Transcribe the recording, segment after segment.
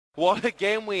What a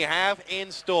game we have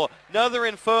in store. Another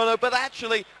Inferno, but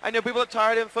actually, I know people are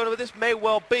tired of Inferno, but this may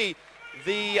well be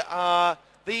the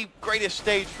greatest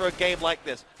stage for a game like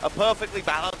this. A perfectly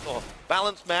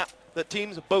balanced map that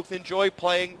teams both enjoy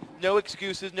playing. No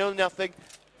excuses, no nothing.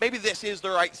 Maybe this is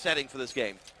the right setting for this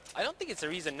game. I don't think it's a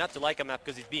reason not to like a map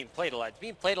because it's being played a lot. It's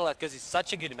being played a lot because it's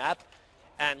such a good map.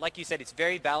 And like you said, it's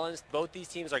very balanced. Both these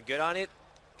teams are good on it.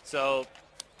 So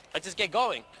let's just get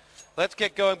going. Let's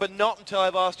get going, but not until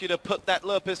I've asked you to put that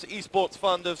Lurpus Esports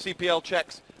Fund of CPL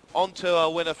checks onto our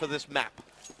winner for this map.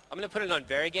 I'm going to put it on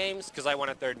Verygames because I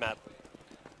want a third map.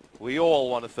 We all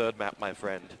want a third map, my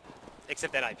friend.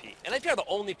 Except NIP. NIP are the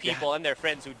only people and their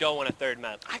friends who don't want a third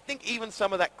map. I think even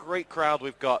some of that great crowd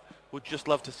we've got would just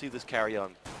love to see this carry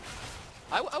on.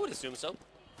 I would assume so.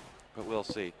 But we'll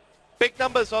see. Big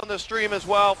numbers on the stream as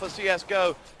well for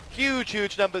CSGO. Huge,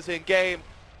 huge numbers in game.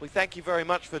 We thank you very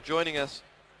much for joining us.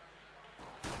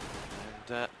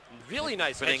 And, really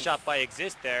nice headshot by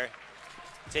Exist there.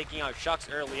 Taking out Shucks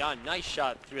early on. Nice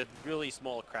shot through a really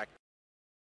small crack.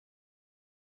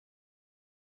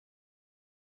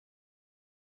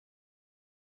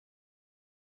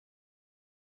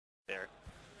 There.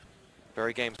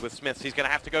 Verygames with Smiths. He's going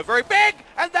to have to go very big,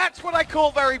 and that's what I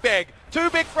call very big. Two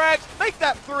big frags, make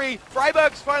that three.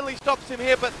 Freiburg's finally stops him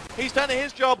here, but he's done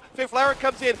his job. Fifth Laren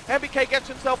comes in, MBK gets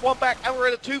himself one back, and we're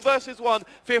in a 2 versus 1.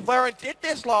 Fifth Laren did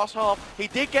this last half. He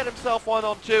did get himself 1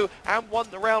 on 2 and won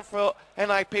the round for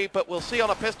NIP, but we'll see on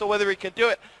a pistol whether he can do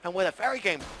it, and whether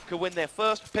Verygames could win their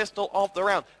first pistol of the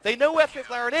round. They know where Fifth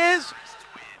Laren is.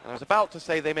 I was about to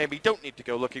say they maybe don't need to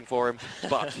go looking for him,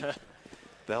 but...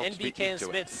 NBK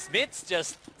and Smiths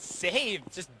just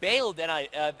saved, just bailed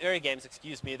Verygames,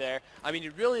 excuse me, there. I mean,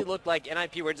 it really looked like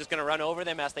NIP were just going to run over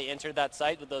them as they entered that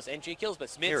site with those entry kills, but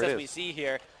Smiths, as we see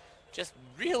here, just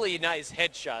really nice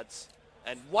headshots.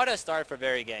 And what a start for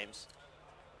Verygames.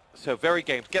 So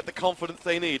Verygames get the confidence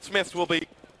they need. Smiths will be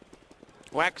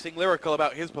waxing lyrical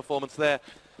about his performance there.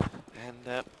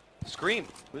 And Scream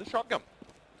with a shotgun.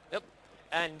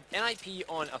 And NIP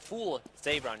on a full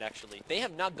save round, actually. They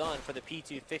have not gone for the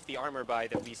P250 armor buy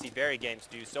that we see Verygames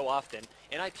do so often.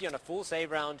 NIP on a full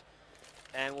save round,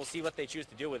 and we'll see what they choose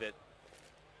to do with it.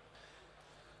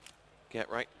 Get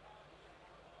right.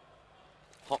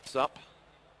 Hops up.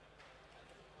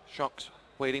 Shocks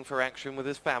waiting for action with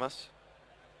his Pyjamas.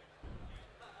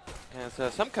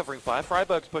 Has some covering fire.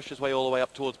 Freiburg's pushed his way all the way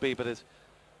up towards B, but is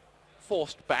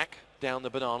forced back down the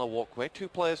banana walkway. 2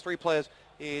 players, 3 players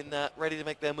in ready to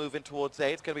make their move in towards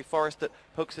A. It's going to be Forrest that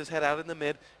pokes his head out in the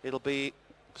mid. It'll be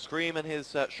Scream and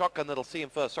his shotgun that'll see him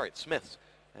first. Sorry, it's Smiths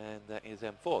and his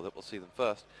M4 that will see them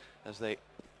first as they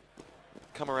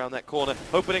come around that corner.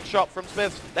 Opening shot from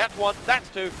Smiths. That's 1, that's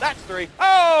 2, that's 3.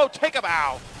 Oh, take a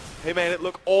bow! He made it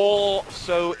look all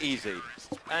so easy.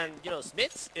 And, you know,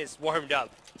 Smiths is warmed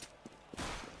up.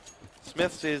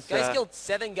 Smiths is... Guys killed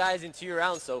 7 guys in 2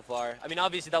 rounds so far. I mean,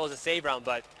 obviously that was a save round,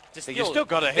 but... You still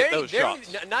got to hit those shots.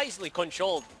 Very nicely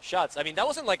controlled shots. I mean, that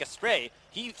wasn't like a spray.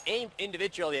 He aimed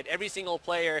individually at every single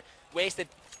player, wasted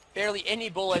barely any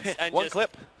bullets, and one just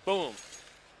clip. Boom.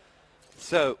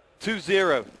 So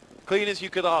 2-0, clean as you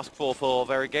could ask for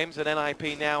Verygames, and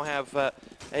NIP now have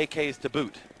AKs to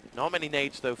boot. Not many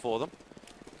nades though for them,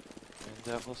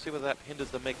 and we'll see whether that hinders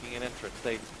them making an entrance.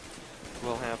 They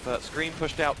will have Scream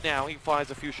pushed out now. He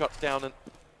fires a few shots down and.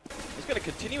 He's going to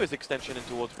continue his extension in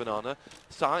towards Banana.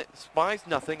 Spies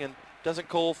nothing and doesn't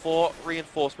call for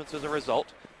reinforcements as a result.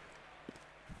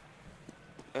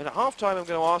 And at halftime, I'm going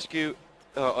to ask you,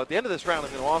 at the end of this round,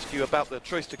 I'm going to ask you about the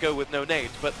choice to go with no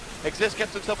nades. But Exist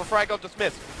gets himself a frag onto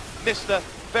Smith. Mr.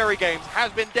 Verygames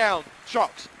has been down.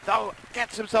 Shocks, though,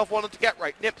 gets himself one to get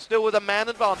right. Nip still with a man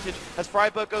advantage as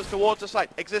Freiburg goes towards the site.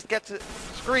 Exist gets it,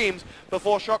 Screams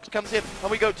before Shocks comes in, and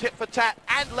we go tit for tat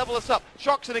and level us up.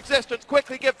 Shocks in existence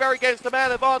quickly give Verygames the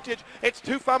man advantage. It's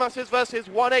 2 Pyjamas versus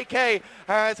 1 AK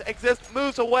as Exist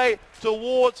moves away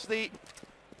towards the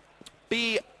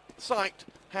B site.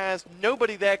 Has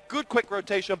nobody there. Good quick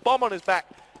rotation, bomb on his back,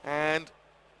 and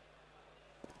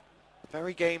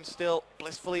Verygames still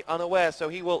blissfully unaware, so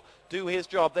he will do his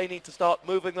job. They need to start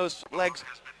moving those legs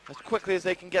as quickly as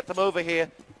they can get them over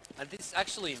here. And this is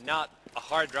actually not a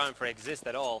hard round for Exist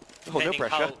at all, oh, no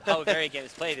pressure. how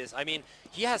Verygames play this. I mean,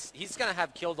 he's going to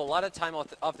have killed a lot of time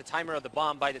off the timer of the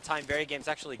bomb by the time Verygames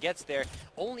actually gets there.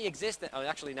 Only Exist,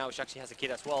 actually now she actually has a kid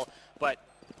as well, but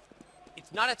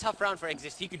it's not a tough round for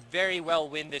Exist. He could very well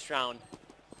win this round.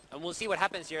 And we'll see what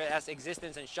happens here as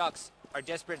Existence and Shocks are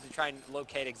desperate to try and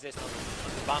locate Exist on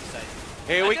the bomb site.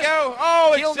 Here we go.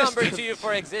 Oh, kill number 2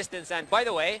 for Existence. And by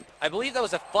the way, I believe that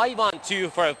was a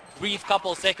 5-on-2 for a brief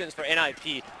couple seconds for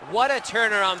NIP. What a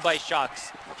turnaround by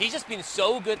Shocks. He's just been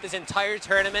so good this entire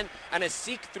tournament, and a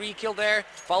sick 3-kill there,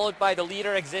 followed by the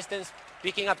leader Existence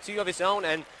picking up 2 of his own,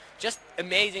 and just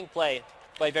amazing play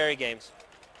by Verygames.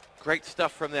 Great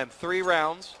stuff from them. 3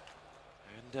 rounds.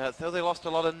 And though they lost a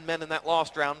lot of men in that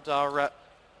last round, are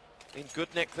in good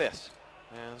nick this.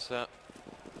 As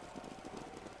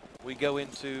we go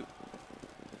into...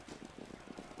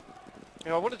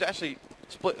 I wanted to actually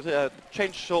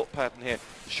change short pattern here.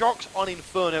 Shox on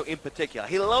Inferno in particular.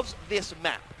 He loves this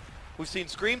map. We've seen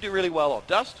Scream do really well on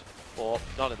Dust, or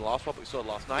not in the last one, but we saw it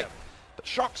last night. Yeah. But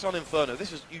Shox on Inferno,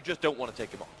 this is, you just don't want to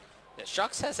take him on. Yeah,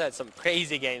 Shox has had some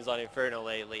crazy games on Inferno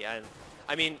lately, and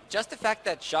I mean, just the fact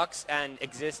that Shox,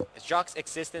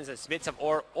 Existence, and Smits have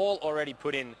all already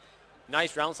put in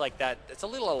nice rounds like that, it's a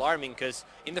little alarming, because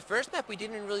in the first map we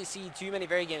didn't really see too many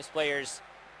Verygames players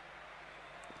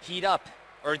heat up,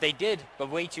 or they did, but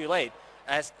way too late.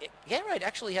 As GetRight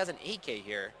actually has an AK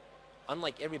here,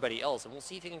 unlike everybody else, and we'll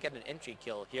see if he can get an entry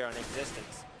kill here on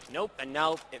Existence. Nope, and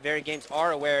now Verygames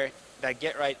are aware that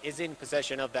GetRight is in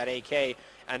possession of that AK,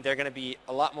 and they're going to be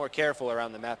a lot more careful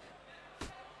around the map.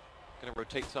 Going to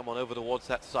rotate someone over towards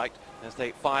that site as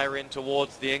they fire in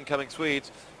towards the incoming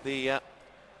Swedes. The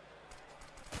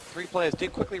 3 players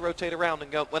did quickly rotate around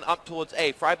and went up towards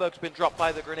A. Freiburg's been dropped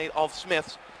by the grenade of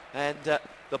Smiths, and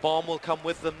the bomb will come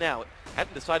with them now.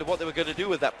 Hadn't decided what they were going to do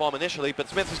with that bomb initially, but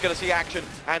Smith is going to see action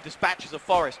and dispatches a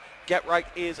Forest. GetRight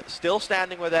is still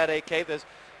standing with that AK. There's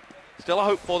still a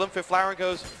hope for them. Fiflaren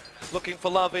goes looking for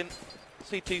love in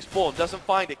CT spawn, doesn't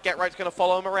find it. GetRight's going to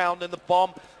follow him around, and the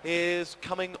bomb is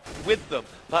coming with them.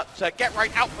 But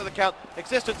GetRight out for the count.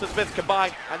 Existence and Smith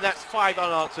combined, and that's 5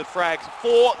 unanswered frags.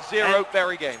 4-0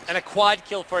 Verygames. And a quad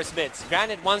kill for Smiths.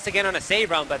 Granted, once again on a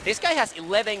save round, but this guy has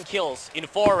 11 kills in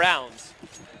 4 rounds.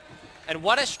 And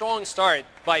what a strong start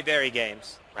by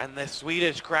Verygames. And the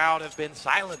Swedish crowd have been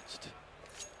silenced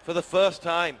for the first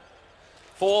time.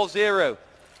 4-0.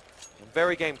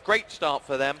 Verygames, great start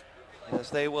for them,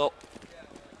 as they will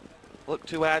look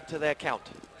to add to their count.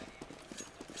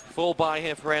 Full buy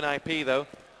here for NIP though.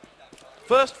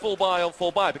 First full buy on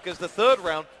full buy, because the 3rd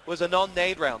round was a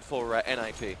non-nade round for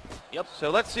NIP. Yep. So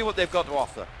let's see what they've got to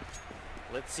offer.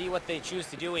 Let's see what they choose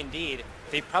to do indeed.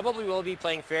 They probably will be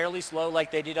playing fairly slow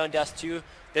like they did on Dust 2.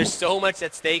 There's so much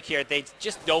at stake here. They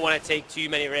just don't want to take too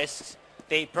many risks.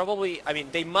 They probably, I mean,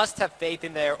 they must have faith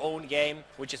in their own game,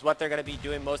 which is what they're going to be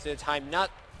doing most of the time.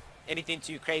 Not anything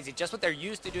too crazy, just what they're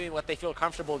used to doing, what they feel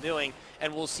comfortable doing,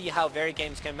 and we'll see how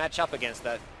Verygames can match up against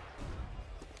that.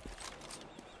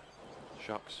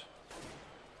 Shox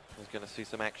is going to see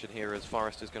some action here as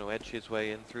Forrest is going to edge his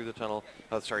way in through the tunnel.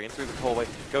 Oh, sorry, in through the hallway.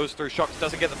 Goes through. Shox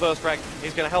doesn't get the first frag.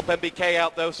 He's going to help MBK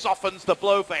out though. Softens the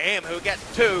blow for him, who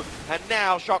gets 2. And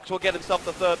now Shox will get himself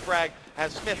the 3rd frag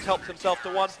as Smith helps himself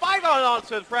to 1. 5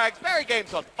 unanswered frags.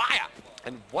 Verygames on fire.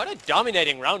 And what a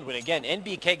dominating round win again.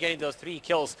 NBK getting those 3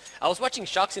 kills. I was watching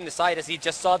Shox in the side as he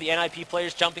just saw the NIP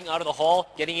players jumping out of the hall,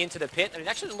 getting into the pit, and it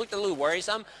actually looked a little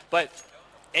worrisome, but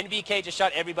NBK just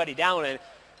shot everybody down, and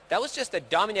that was just a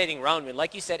dominating round win.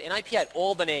 Like you said, NIP had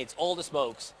all the nades, all the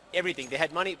smokes, everything. They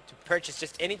had money to purchase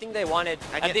just anything they wanted,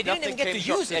 and they didn't even get to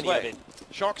use any of it.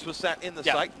 Shox was sat in the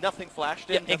site, nothing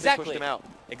flashed in, yeah, exactly. Pushed him out.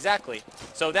 Exactly.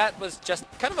 So that was just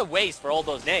kind of a waste for all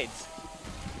those nades.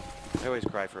 I always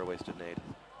cry for a wasted nade.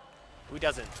 Who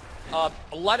doesn't? A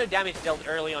lot of damage dealt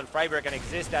early on Freiburg and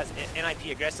Exist as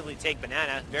NIP aggressively take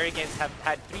Banana. Verygames have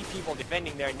had 3 people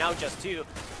defending there, now just 2.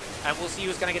 And we'll see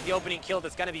who's going to get the opening kill.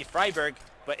 That's going to be Freiburg.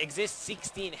 But Exist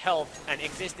 16 health, and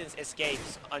Existence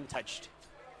escapes untouched.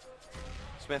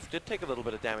 Smith did take a little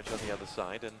bit of damage on the other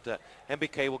side, and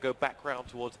MBK will go back round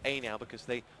towards A now because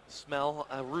they smell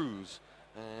a ruse.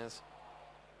 As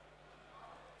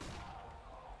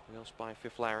we'll spy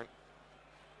Fiflaren.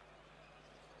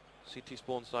 CT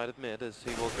spawn side of mid as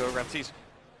he will go around. Sees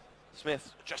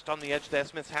Smith just on the edge there.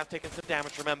 Smith has taken some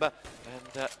damage, remember,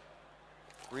 and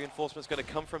reinforcement's going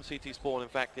to come from CT spawn. In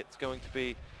fact, it's going to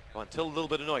be until a little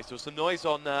bit of noise. There was some noise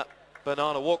on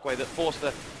Banana Walkway that forced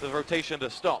the rotation to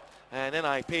stop, and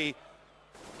NIP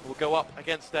will go up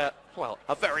against well,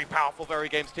 a very powerful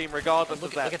Verygames team regardless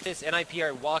of that. Look at this. NIP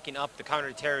are walking up the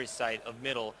counter-terrorist side of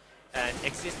middle, and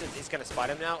Existence is going to spot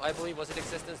him now, I believe. Was it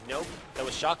Existence? Nope. That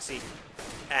was Shoxy.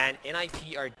 And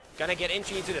NIP are going to get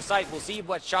entry into the site. We'll see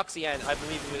what Shoxy and I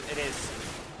believe it is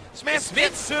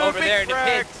Smith over there in the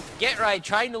pit. GetRight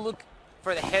trying to look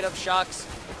for the head of Shox.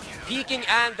 Peeking,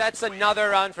 and that's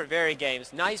another round for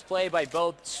Verygames. Nice play by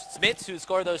both Smiths, who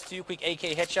scored those 2 quick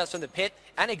AK headshots from the pit,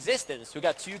 and Existence, who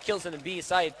got 2 kills in the B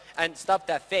side and stopped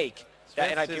that fake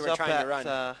that NIP were trying to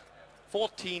run.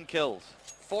 14 kills.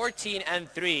 14 and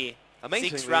 3.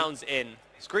 Amazingly, 6 rounds in.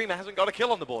 Screamer hasn't got a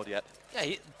kill on the board yet.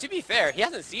 Yeah, to be fair, he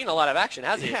hasn't seen a lot of action,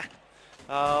 has he? Yeah.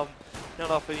 Not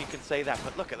often you can say that,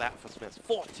 but look at that for Smith.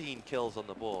 14 kills on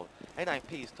the board.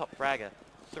 NIP's top fragger,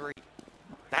 3.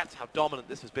 That's how dominant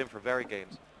this has been for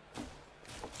Verygames.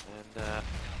 And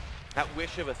that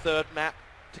wish of a third map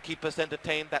to keep us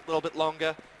entertained that little bit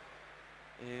longer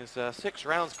is 6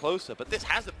 rounds closer, but this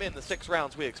hasn't been the 6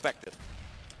 rounds we expected.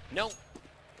 No,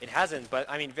 it hasn't, but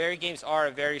I mean, Verygames are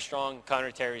a very strong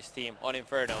counter-terrorist team on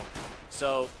Inferno.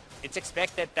 So it's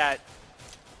expected that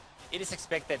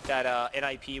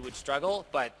NIP would struggle,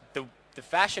 but the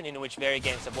fashion in which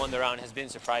Verygames have won the round has been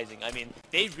surprising. I mean,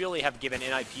 they really have given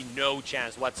NIP no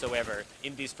chance whatsoever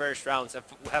in these first rounds,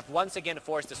 have once again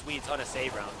forced the Swedes on a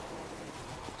save round.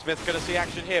 Smith's going to see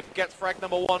action here, gets frag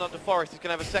number 1 onto Forrest. He's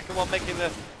going to have a second one making the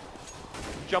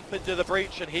jump into the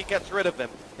breach, and he gets rid of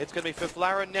them. It's going to be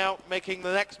Fiflaren now making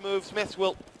the next move. Smith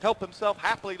will help himself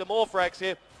happily to more frags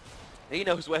here. He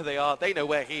knows where they are, they know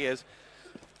where he is.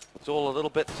 It's all a little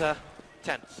bit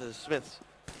tense as Smith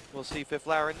will see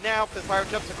Fiflaren now. Fiflaren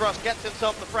jumps across, gets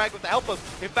himself the frag with the help of,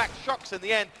 in fact, Shocks in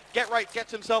the end. Get right,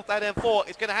 gets himself that M4.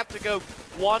 He's going to have to go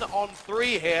 1 on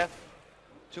 3 here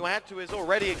to add to his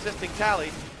already existing tally.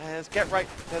 As Get Right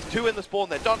has 2 in the spawn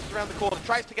there, dodges around the corner,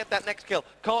 tries to get that next kill,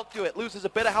 can't do it, loses a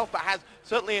bit of health, but has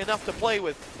certainly enough to play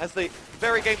with as the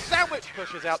Verygames sandwich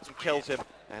pushes out and kills him.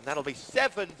 And that'll be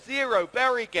 7-0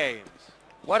 Verygames.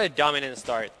 What a dominant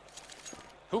start.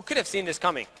 Who could have seen this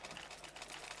coming?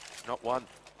 Not one.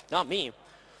 Not me.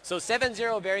 So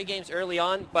 7-0 Verygames early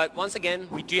on, but once again,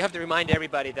 we do have to remind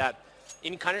everybody that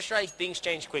in Counter-Strike, things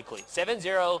change quickly.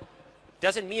 7-0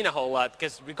 doesn't mean a whole lot,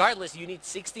 because regardless, you need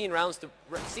 16 rounds to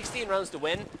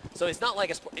win. So it's not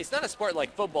like it's not a sport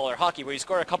like football or hockey where you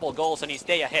score a couple of goals and you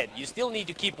stay ahead. You still need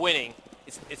to keep winning.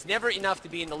 It's never enough to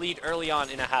be in the lead early on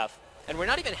in a half. And we're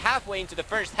not even halfway into the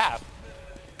first half.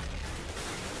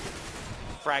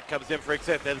 Frag comes in for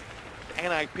Exit, and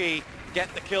NIP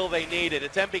get the kill they needed.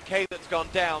 It's MBK that's gone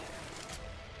down.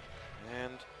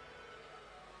 And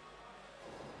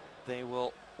they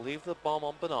will leave the bomb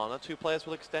on Banana. 2 players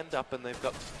will extend up, and they've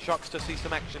got Shocks to see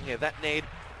some action here. That nade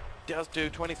does do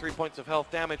 23 points of health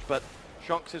damage, but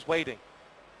Shocks is waiting.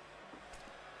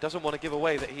 Doesn't want to give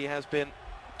away that he has been.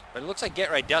 But it looks like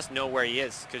Get Right does know where he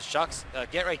is, because Shocks,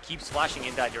 Get Right keeps flashing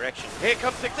in that direction. Here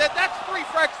comes Exit. That's 3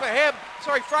 frags for him.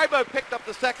 Sorry, Freiburg picked up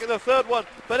the third one,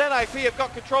 but NIP have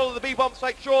got control of the B-bomb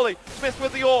site, surely. Smith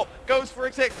with the AWP, goes for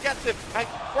Exit, gets him, and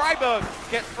Freiburg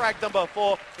gets frag number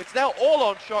 4. It's now all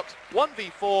on Shocks,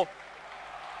 1v4.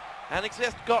 And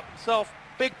Exit got himself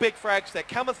big frags there.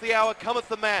 Cometh the hour, cometh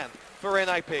the man for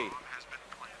NIP.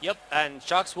 Yep, and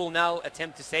Shocks will now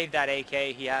attempt to save that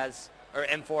AK he has, or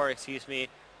M4, excuse me.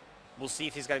 We'll see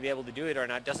if he's going to be able to do it or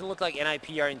not. Doesn't look like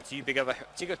NIP are in too big of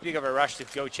a rush to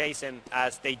go chase him,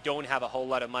 as they don't have a whole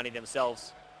lot of money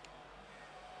themselves.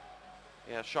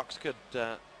 Yeah, Shocks could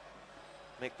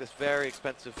make this very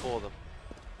expensive for them,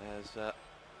 as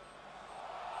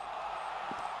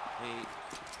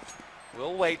he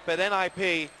will wait, but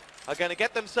NIP are going to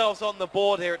get themselves on the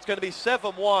board here. It's going to be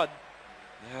 7-1,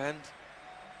 and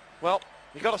well,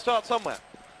 you got to start somewhere.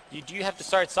 You do have to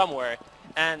start somewhere,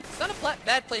 and it's not a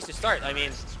bad place to start. I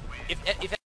mean,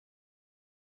 if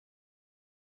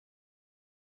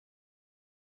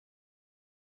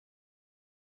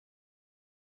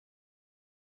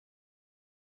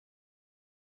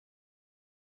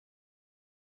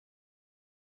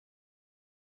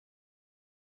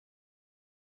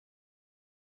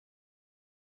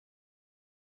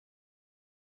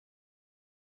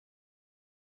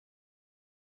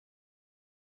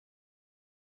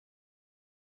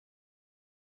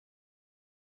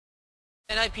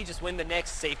NIP just win the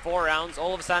next, say, 4 rounds,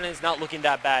 all of a sudden it's not looking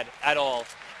that bad at all.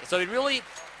 So it really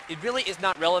is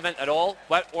not relevant at all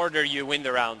what order you win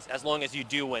the rounds, as long as you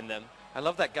do win them. I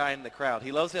love that guy in the crowd.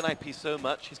 He loves NIP so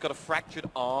much. He's got a fractured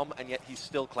arm, and yet he's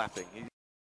still clapping.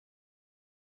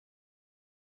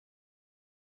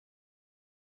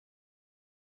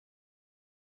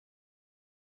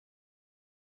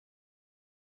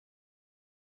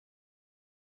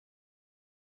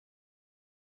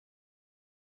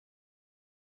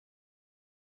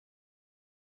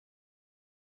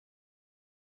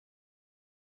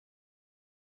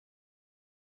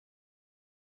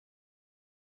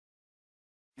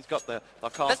 He's got the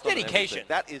cast. That's dedication.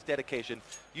 That is dedication.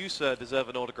 You, sir, deserve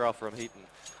an autograph from Heaton.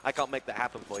 I can't make that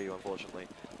happen for you, unfortunately,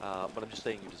 but I'm just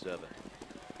saying you deserve it.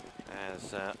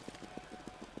 As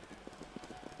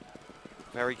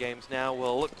Verygames now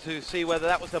will look to see whether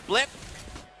that was a blip.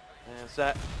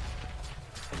 As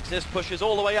Exist pushes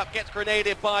all the way up, gets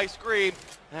grenaded by Scream,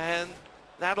 and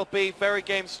that'll be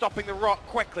Verygames stopping the rock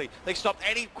quickly. They stopped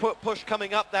any push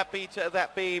coming up that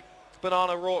B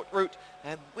banana route,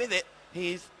 and with it,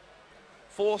 he's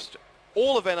forced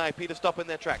all of NIP to stop in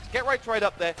their tracks. Get right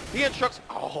up there. He and Shucks,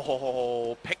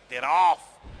 oh, picked it off.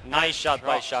 Nice shot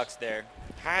by Shucks there.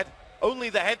 Had only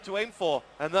the head to aim for,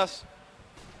 and thus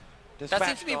that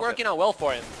seems to be working out well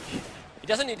for him. He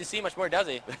doesn't need to see much more, does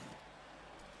he?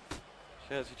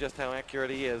 Shows you just how accurate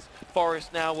he is.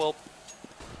 Forest now will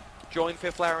join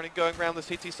Fifth Laren in going around the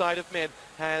CT side of mid.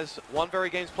 Has one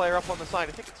Verygames player up on the side.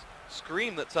 I think it's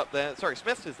Scream that's up there. Sorry,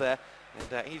 Smith is there.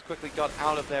 And he's quickly got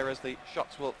out of there as the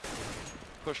shots will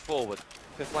push forward.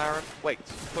 Fifth Laren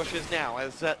waits, pushes now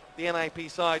as the NIP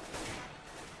side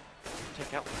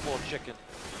take out the poor chicken.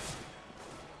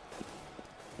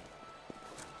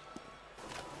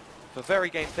 For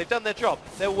Verygames, they've done their job.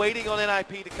 They're waiting on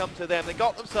NIP to come to them. They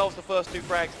got themselves the first 2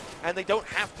 frags, and they don't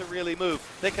have to really move.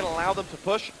 They can allow them to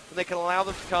push, and they can allow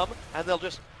them to come, and they'll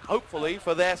just, hopefully,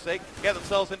 for their sake, get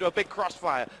themselves into a big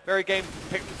crossfire. Verygames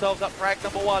pick themselves up frag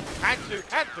number 1, and 2,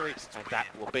 and 3, and that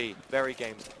will be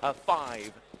Verygames a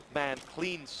 5-man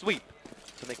clean sweep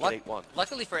to make it 8-1.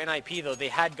 Luckily for NIP, though, they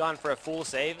had gone for a full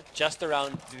save just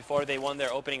around before they won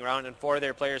their opening round and 4 of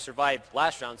their players survived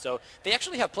last round. So they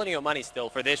actually have plenty of money still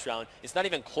for this round. It's not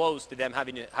even close to them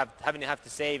having to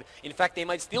save. In fact, they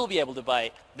might still be able to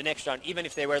buy the next round, even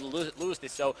if they were to lose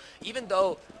this. So even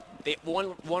though they won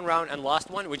one round and lost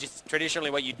one, which is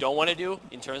traditionally what you don't want to do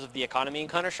in terms of the economy in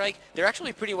Counter-Strike, they're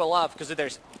actually pretty well off because of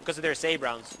their save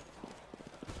rounds.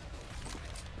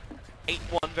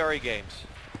 8-1 Verygames.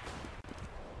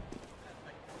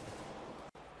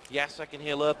 Yes, I can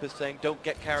hear Lurpus saying, don't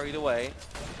get carried away.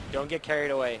 Don't get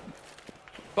carried away.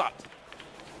 But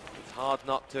it's hard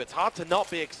not to. It's hard to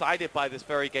not be excited by this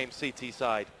Verygames CT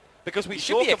side. Because we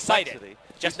saw Complexity.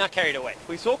 Just not carried away.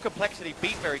 We saw Complexity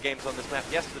beat Verygames on this map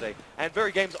yesterday. And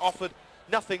Verygames offered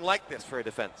nothing like this for a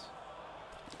defense.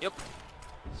 Yep.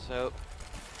 So,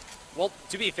 well,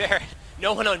 to be fair,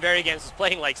 no one on Verygames is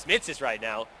playing like Smits is right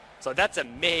now. So that's a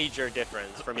major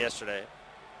difference from yesterday.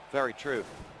 Very true.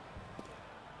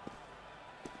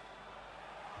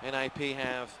 NIP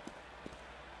have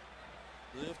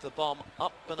moved the bomb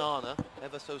up banana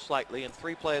ever so slightly, and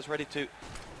 3 players ready to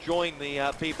join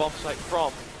the B bomb site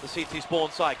from the CT spawn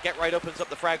side. Get right opens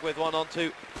up the frag with 1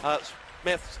 onto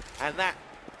Smiths, and that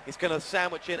is going to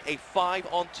sandwich in a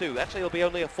 5-on-2. Actually, it'll be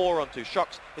only a 4-on-2.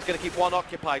 Shocks is going to keep 1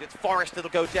 occupied. It's Forest that'll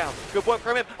go down. Good work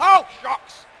from him. Oh,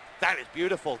 Shocks! That is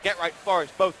beautiful. Get right,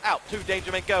 Forest, both out. 2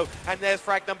 danger men go. And there's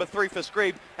frag number 3 for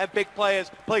Scream. And big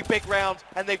players play big rounds.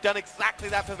 And they've done exactly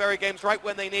that for Verygames right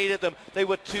when they needed them. They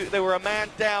were a man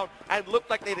down and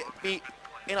looked like they'd be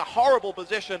in a horrible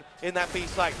position in that B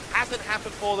site. Hasn't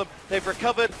happened for them. They've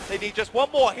recovered. They need just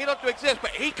one more. He not to exist, but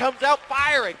he comes out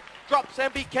firing. Drops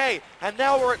MBK, and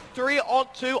now we're at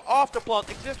 3-on-2 after plant.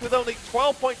 Exist with only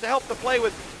 12 points to help to play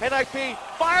with. NIP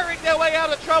firing their way out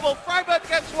of trouble. Freiburg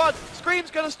gets 1.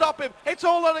 Scream's going to stop him. It's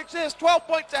all on Exist. 12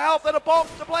 points to health and a bomb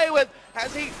to play with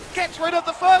as he gets rid of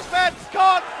the first man.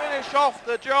 Can't finish off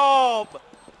the job.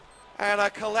 And a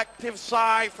collective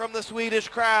sigh from the Swedish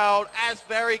crowd as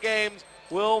Verygames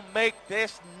will make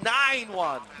this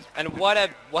 9-1. And what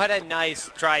a nice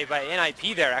try by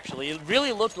NIP there, actually. It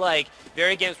really looked like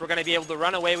Verygames were going to be able to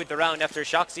run away with the round after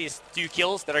Shoxy's 2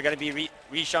 kills that are going to be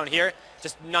re-shown here.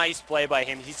 Just nice play by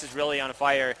him. He's just really on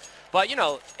fire. But, you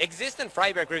know, Exist and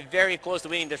Freiburg were very close to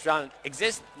winning this round.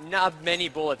 Exist not many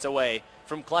bullets away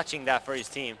from clutching that for his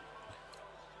team.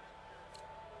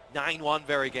 9-1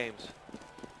 Verygames.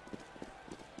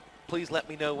 Please let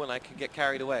me know when I can get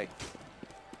carried away.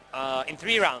 In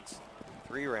 3 rounds.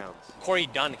 3 rounds. Corey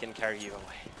Dunn can carry you away.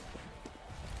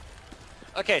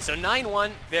 Okay, so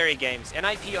 9-1 Verygames.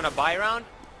 NIP on a buy round.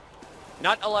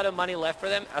 Not a lot of money left for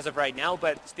them as of right now,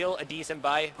 but still a decent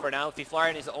buy for now. Fifth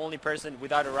Laren is the only person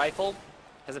without a rifle.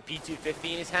 Has a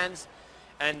P250 in his hands.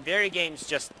 And Verygames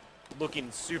just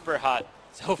looking super hot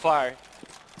so far.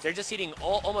 They're just hitting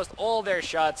almost all their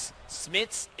shots.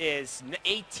 Smits is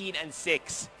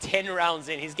 18-6, 10 rounds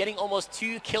in. He's getting almost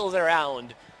 2 kills a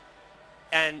round.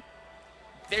 And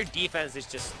their defense is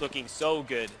just looking so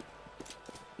good.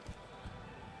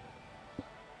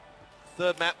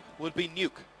 Third map would be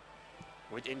Nuke.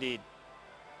 Which indeed.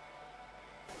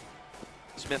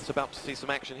 Smith's about to see some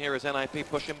action here as NIP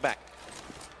push him back.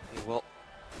 He will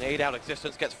nade out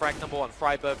Existence, gets frag number 1.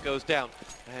 Freiburg goes down.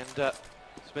 And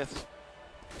Smith's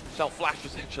self-flash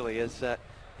essentially as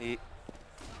he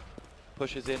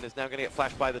pushes in, is now going to get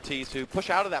flashed by the T's, who push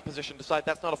out of that position, decide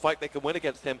that's not a fight they can win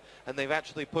against him, and they've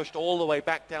actually pushed all the way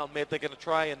back down mid. They're going to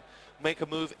try and make a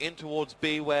move in towards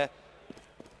B, where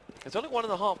there's only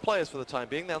 1.5 players for the time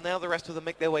being. Now the rest of them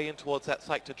make their way in towards that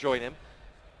site to join him.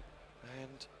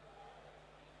 And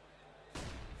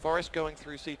Forest going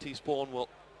through CT spawn will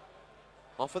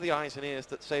offer the eyes and ears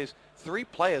that says 3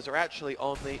 players are actually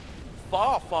on the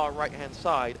far right-hand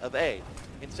side of A.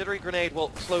 Incendiary grenade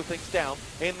will slow things down.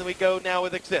 In we go now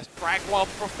with Exist. Frag one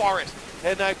for Forest.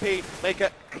 NIP make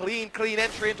a clean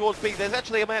entry in towards B. There's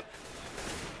actually a man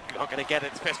not going to get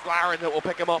it. It's Fitzflaren that will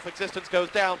pick him off. Existence goes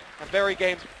down, and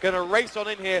Verygames going to race on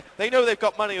in here. They know they've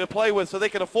got money to play with, so they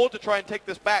can afford to try and take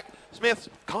this back. Smiths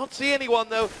can't see anyone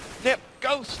though. Nip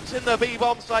ghosts in the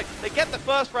B-bomb site. They get the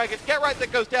first frag. It's Get Right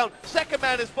that goes down. Second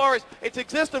man is Forest. It's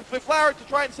Existence with Fitzflaren to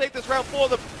try and save this round for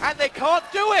them, and they can't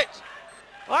do it.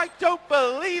 I don't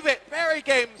believe it.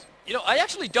 Verygames. You know, I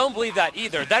actually don't believe that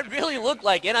either. That really looked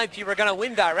like NIP were going to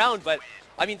win that round, but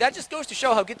I mean, that just goes to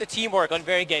show how good the teamwork on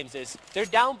Verygames is. They're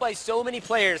down by so many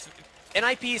players.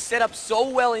 NIP is set up so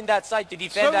well in that site to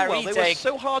defend that retake. They were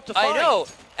so hard to find. I know.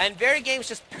 And Verygames,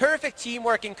 just perfect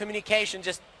teamwork and communication,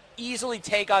 just easily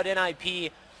take out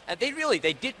NIP. And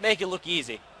they did make it look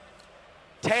easy.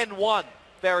 10-1,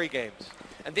 Verygames.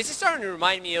 And this is starting to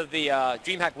remind me of the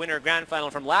DreamHack winner grand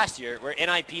final from last year, where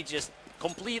NIP just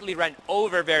completely ran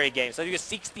over Verygames. So it was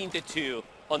 16-2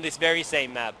 on this very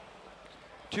same map.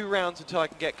 2 rounds until I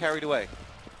can get carried away.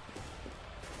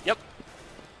 Yep.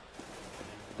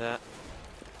 That.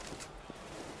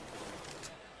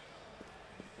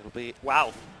 It'll be...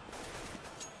 Wow.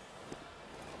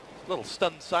 A little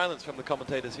stunned silence from the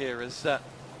commentators here as...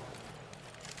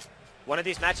 One of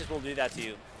these matches will do that to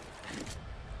you.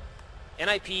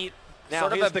 NIP, now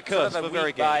sort here's of the curse sort of for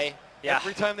Verygames. Yeah.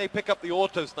 Every time they pick up the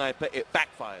auto sniper, it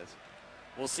backfires.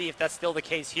 We'll see if that's still the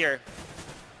case here.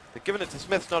 They're giving it to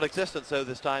Smiths, not Existence, though,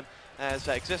 this time, as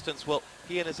Existence will,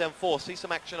 he and his M4, see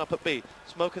some action up at B.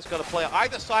 Smoker's got a player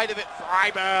either side of it.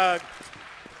 Freiburg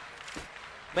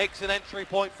makes an entry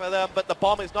point for them, but the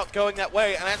bomb is not going that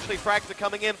way, and actually frags are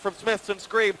coming in from Smiths and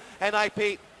Scream.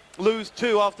 NIP lose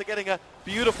 2 after getting a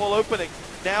beautiful opening.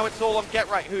 Now it's all on Get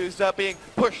Right, who's being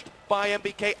pushed by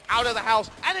MBK out of the house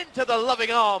and into the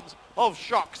loving arms of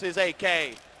Shox, his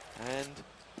AK. And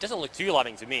doesn't look too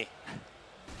loving to me.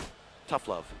 Tough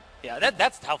love. Yeah,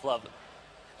 that's tough love.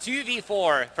 2v4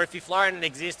 for Fitzflaren and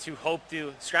Exist, who hope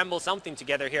to scramble something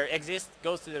together here. Exist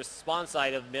goes to the spawn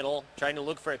side of middle, trying to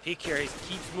look for a pick here. He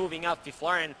keeps moving up.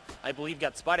 Fitzflaren, I believe,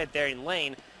 got spotted there in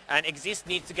lane. And Exist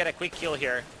needs to get a quick kill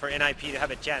here for NIP to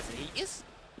have a chance. And he is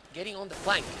getting on the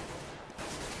flank.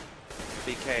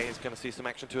 BK is going to see some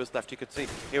action to his left. You can see,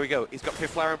 here we go. He's got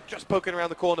Fitzflaren just poking around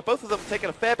the corner. Both of them taking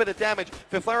a fair bit of damage.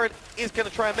 Fitzflaren is going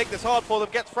to try and make this hard for them.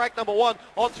 Gets frag number 1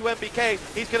 onto MBK.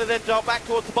 He's going to then dart back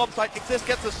towards the bomb site. Exist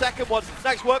gets the second one.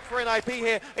 Nice work for NIP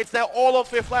here. It's now all on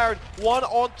Fitzflaren. 1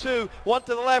 on 2. 1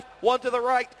 to the left, 1 to the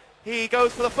right. He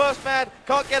goes for the first man.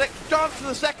 Can't get it. Dance to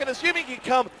the second, assuming he'd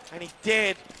come. And he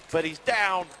did, but he's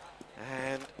down.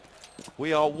 And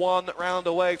we are 1 round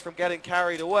away from getting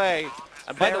carried away.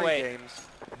 And by the way,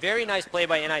 very nice play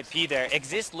by NIP there.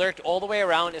 Exist lurked all the way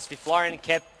around as Fitzflaren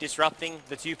kept disrupting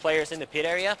the 2 players in the pit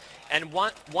area. And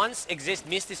once Exist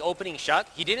missed his opening shot,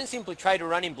 he didn't simply try to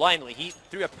run in blindly. He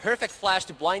threw a perfect flash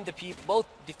to blind both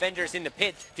defenders in the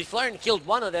pit. Fitzflaren killed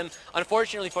one of them.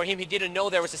 Unfortunately for him, he didn't know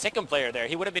there was a second player there.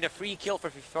 He would have been a free kill for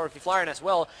Fitzflaren as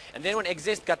well. And then when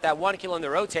Exist got that 1 kill on the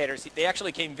rotators, they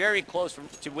actually came very close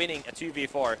to winning a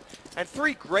 2v4. And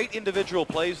 3 great individual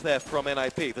plays there from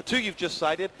NIP. The 2 you've just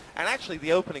cited, and actually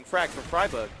the opening frag from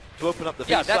Freiburg to open up the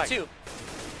B yeah, site. that too.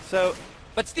 So,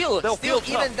 but still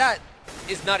even that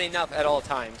is not enough at all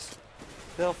times.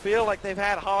 They'll feel like they've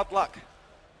had hard luck,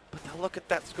 but they'll look at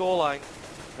that scoreline,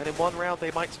 and in 1 round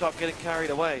they might start getting carried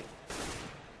away.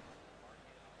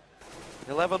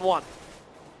 11-1.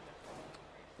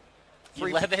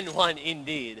 11-1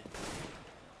 indeed.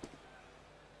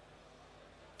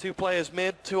 2 players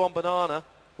mid, 2 on banana.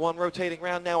 1 rotating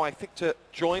round now, I think, to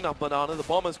join up banana. The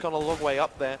bomber's gone a long way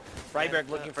up there. Freiburg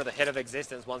looking for the head of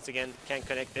Existence once again. Can't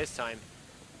connect this time.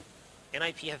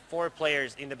 NIP have 4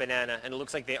 players in the banana, and it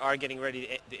looks like they are getting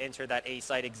ready to enter that A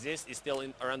side. Exist is still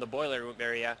around the boiler room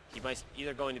area. He might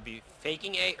either going to be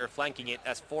faking A or flanking it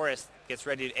as Forest gets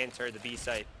ready to enter the B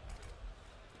side.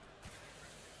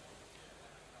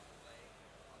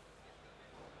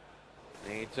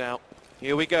 Nades out.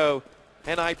 Here we go.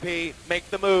 NIP make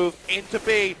the move into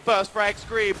B. First frag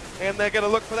Scream, and they're going to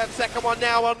look for that second one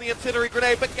now on the incendiary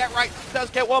grenade, but Get Right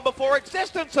does get 1 before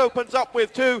Existence opens up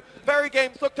with 2.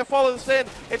 Verygames look to follow this in.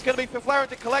 It's going to be Fitzflaren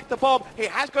to collect the bomb. He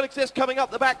has got Exist coming up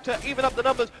the back to even up the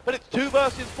numbers, but it's 2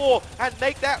 versus 4, and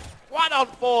make that 1 on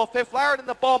 4. Fitzflaren and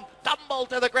the bomb tumble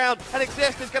to the ground, and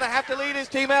Exist is going to have to lead his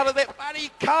team out of it, but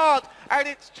he can't, and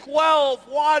it's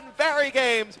 12-1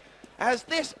 Verygames, as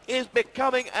this is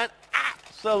becoming an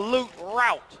absolute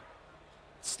rout.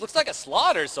 This looks like a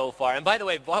slaughter so far. And by the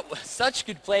way, such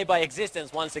good play by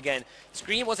Existence once again.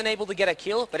 Scream wasn't able to get a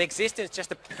kill, but Existence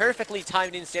just a perfectly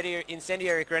timed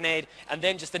incendiary grenade, and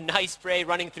then just a nice spray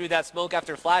running through that smoke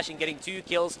after flashing, getting 2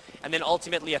 kills, and then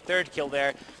ultimately a 3rd kill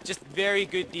there. Just very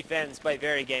good defense by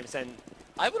Verygames, and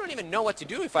I wouldn't even know what to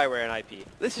do if I were an IP.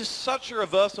 This is such a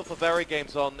reversal for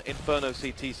Verygames on Inferno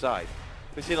CT side.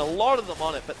 We've seen a lot of them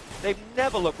on it, but they've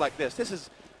never looked like this.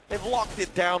 They've locked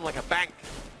it down like a bank.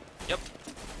 Yep.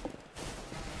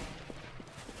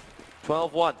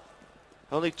 12-1.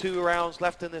 Only 2 rounds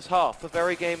left in this half for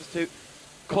Verygames to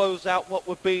close out what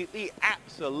would be the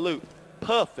absolute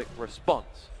perfect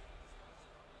response.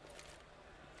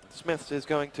 Smiths is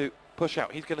going to push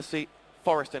out. He's going to see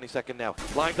Forrest any second now.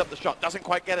 Lines up the shot. Doesn't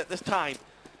quite get it this time.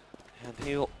 And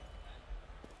he'll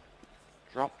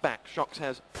drop back. Shox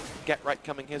has Get Right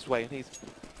coming his way, and he's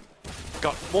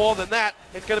got more than that.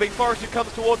 It's going to be Forrest who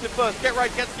comes towards him first. Get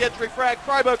Right gets the entry frag.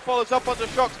 Freiburg follows up onto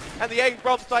Shox, and the A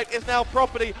bomb site is now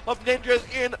property of Ninjas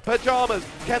in Pyjamas.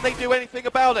 Can they do anything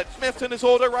about it? Smiths and his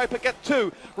order Riper get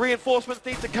 2. Reinforcements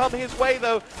need to come his way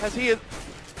though, as he is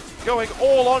going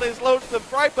all on his lonesome.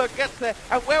 Freiburg gets there,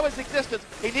 and where was Existence?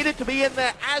 He needed to be in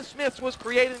there as Smiths was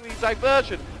creating the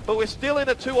diversion, but we're still in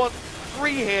a 2-on-3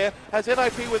 here, as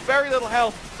NIP with very little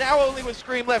health, now only with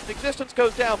Scream left. Existence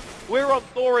goes down. We're on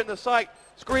Thor in the site.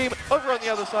 Scream over on the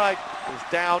other side is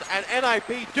down, and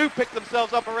NIP do pick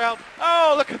themselves up around.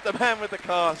 Oh, look at the man with the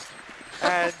cast.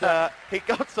 And he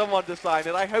got someone to sign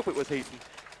it. I hope it was Heaton.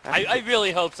 I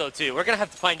really hope so too. We're going to have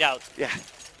to find out. Yeah.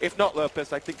 If not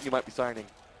Lopez, I think you might be signing.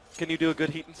 Can you do a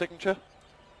good Heaton signature?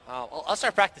 Well, I'll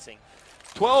start practicing.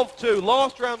 12-2,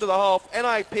 last round of the half.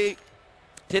 NIP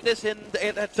did this in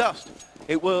at Dust.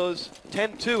 It was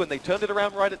 10-2, and they turned it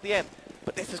around right at the end.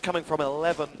 But this is coming from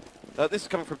 12-1.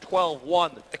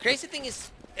 The crazy thing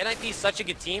is, NIP is such a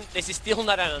good team. This is still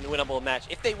not an unwinnable match.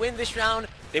 If they win this round,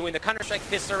 they win the Counter-Strike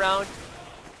pistol round.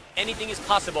 Anything is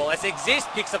possible. As Exist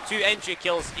picks up 2 entry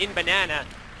kills in Banana.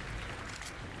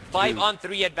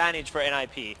 5-on-3 advantage for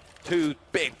NIP. 2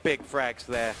 big frags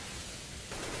there.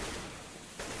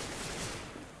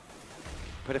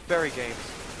 But if Verygames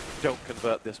don't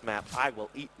convert this map, I will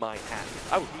eat my hat.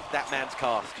 I will eat that man's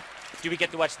cast. Do we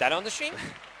get to watch that on the stream?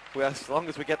 Well, as long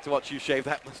as we get to watch you shave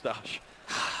that mustache.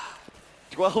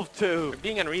 12-2. We're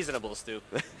being unreasonable, Stu.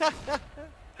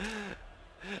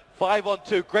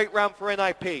 5-on-2. Great round for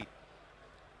NIP.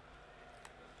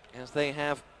 As they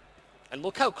have... And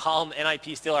look how calm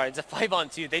NIP still are. It's a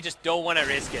 5-on-2. They just don't want to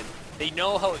risk it. They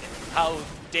know how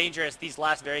dangerous these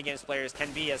last Verygames players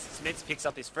can be, as Smiths picks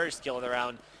up his first kill of the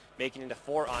round, making it a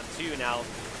 4-on-2 now.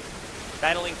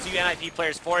 Battling 2 NIP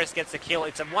players. Forrest gets the kill.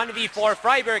 It's a 1v4.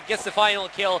 Freiburg gets the final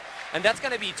kill, and that's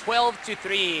going to be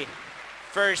 12-3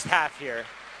 first half here.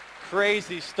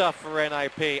 Crazy stuff for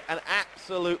NIP. An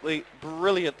absolutely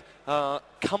brilliant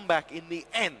comeback in the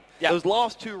end. Yeah. Those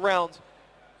last 2 rounds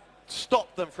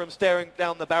stopped them from staring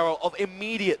down the barrel of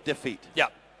immediate defeat. Yeah,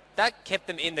 that kept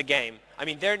them in the game. I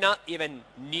mean, they're not even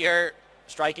near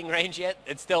striking range yet.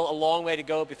 It's still a long way to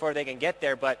go before they can get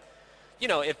there, but you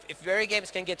know, if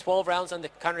Verygames can get 12 rounds on the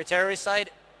counter-terrorist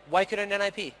side, why couldn't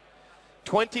NIP?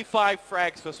 25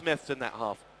 frags for Smiths in that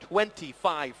half.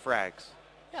 25 frags.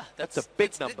 Yeah, that's a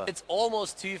big number. It's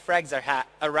almost 2 frags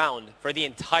around for the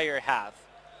entire half.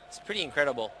 It's pretty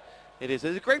incredible. It is.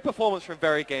 It's a great performance from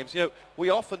Verygames. You know,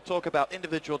 we often talk about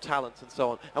individual talents and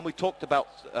so on, and we talked about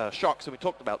Shox and we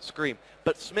talked about Scream,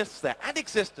 but Smiths there and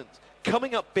Existence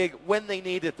coming up big when they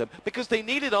needed them, because they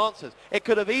needed answers. It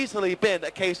could have easily been a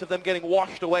case of them getting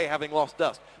washed away having lost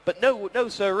Dust, but no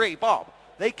sirree, Bob.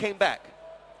 They came back.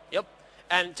 Yep.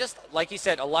 And just like you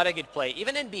said, a lot of good play.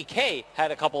 Even NBK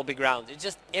had a couple of big rounds. It's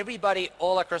just everybody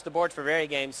all across the board for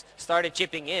Verygames started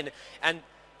chipping in, and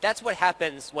that's what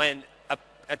happens when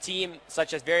a team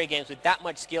such as Verygames with that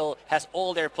much skill has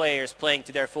all their players playing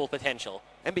to their full potential.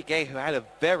 NBK, who had a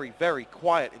very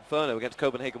quiet Inferno against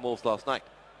Copenhagen Wolves last night.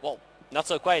 Well, not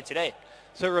so quiet today.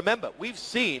 So remember, we've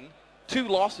seen 2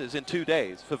 losses in 2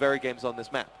 days for Verygames on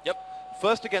this map. Yep.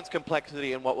 First against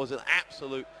Complexity in what was an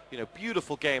absolute,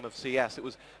 beautiful game of CS. It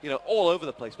was, all over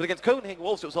the place. But against Copenhagen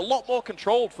Wolves, it was a lot more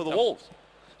controlled for the Wolves.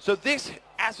 So this,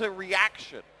 as a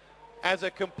reaction, as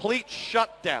a complete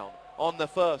shutdown on the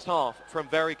first half from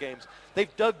Verygames,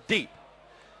 they've dug deep.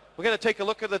 We're going to take a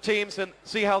look at the teams and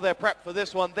see how they're prepped for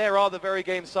this one. There are the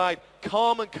Verygames side,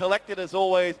 calm and collected as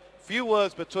always. Few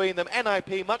words between them.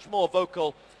 NIP much more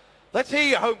vocal. Let's hear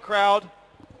you, home crowd.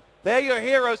 They're your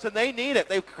heroes, and they need it.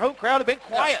 The home crowd have been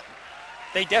quiet.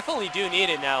 Yeah, they definitely do need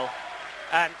it now.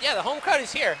 And yeah, the home crowd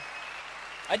is here.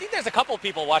 I think there's a couple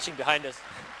people watching behind us.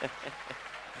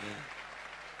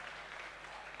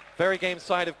 Verygames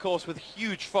side, of course, with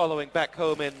huge following back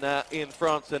home in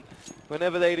France, and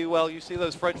whenever they do well, you see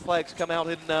those French flags come out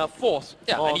in force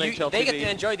on HLTV. They get to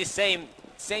enjoy the same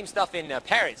stuff in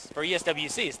Paris for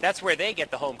ESWCs. That's where they get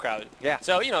the home crowd. Yeah.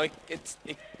 So, you know,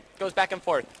 it goes back and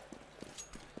forth.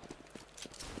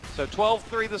 So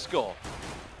 12-3 the score.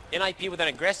 NIP with an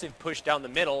aggressive push down the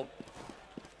middle.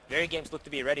 Verygames look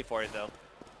to be ready for it, though.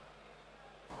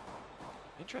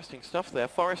 Interesting stuff there.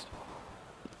 Forest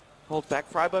holds back.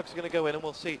 Freiburg's going to go in, and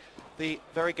we'll see the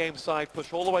Verygames side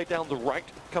push all the way down the right,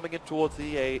 coming in towards the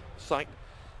EA site.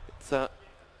 It's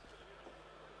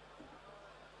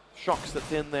Shocks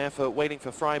that's in there for waiting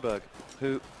for Freiburg,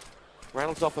 who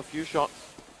rattles off a few shots.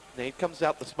 Nade comes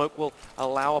out. The smoke will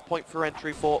allow a point for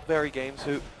entry for Verygames,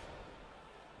 who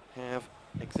have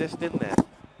Exist in there.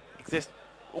 Exist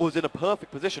was in a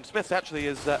perfect position. Smith actually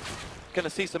is going to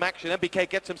see some action. MBK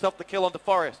gets himself the kill onto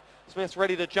Forest. Smith's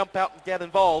ready to jump out and get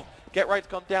involved. Getright's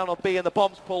gone down on B, and the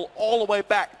bombs pull all the way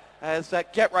back as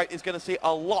Getright is going to see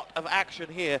a lot of action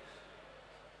here.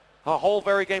 A whole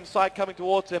Verygames side coming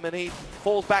towards him, and he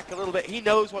falls back a little bit. He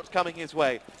knows what's coming his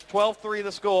way. 12-3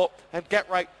 the score, and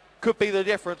Getright could be the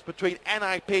difference between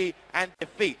NIP and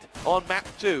defeat on map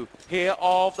 2 here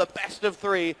of the best of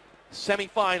 3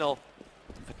 semi-final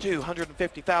for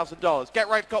 $250,000.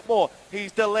 Getright's got more.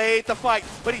 He's delayed the fight,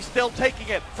 but he's still taking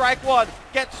it. Frag 1,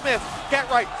 get Smith,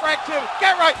 Getright, frag 2,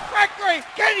 Getright, frag 3.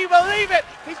 Can you believe it?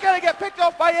 He's going to get picked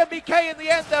off by MBK in the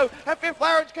end, though, and Fifth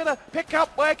Laren's going to pick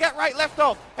up where Getright left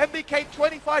off. MBK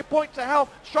 25 points of health.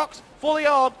 Shocks fully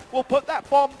armed will put that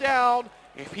bomb down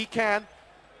if he can,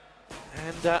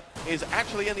 and is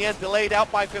actually in the end delayed out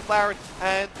by Fifth Laren,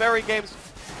 and Verygames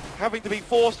having to be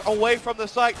forced away from the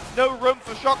site. No room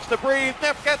for Shocks to breathe.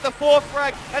 Neff gets the 4th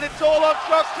frag, and it's all on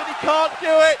Shocks, and he can't do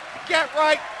it.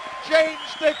 Getright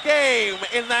changed the game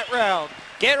in that round.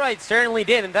 Getright certainly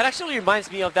did, and that actually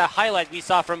reminds me of that highlight we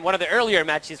saw from one of the earlier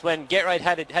matches when Getright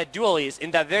had dualies in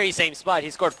that very same spot.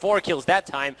 He scored 4 kills that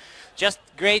time. Just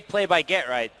great play by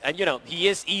Getright, and you know, he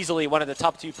is easily one of the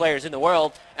top 2 players in the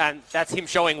world, and that's him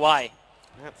showing why.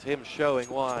 That's him showing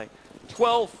why.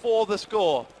 12-4 the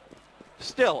score.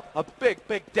 Still a big,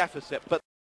 big deficit, but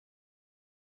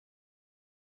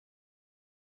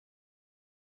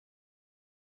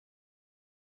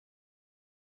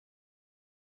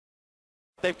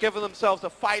they've given themselves a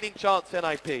fighting chance,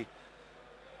 NIP.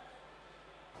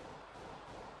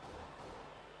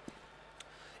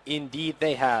 Indeed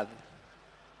they have.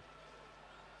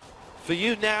 For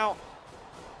you now,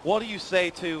 what do you say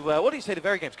to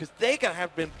Verygames? Because they're going to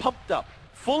have been pumped up,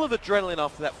 full of adrenaline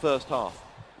after that first half.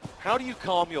 How do you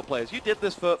calm your players? You did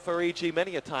this for EG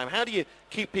many a time. How do you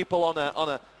keep people on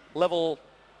a level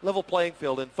playing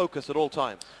field and focus at all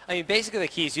times? I mean, basically the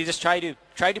key is you just try to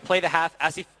play the half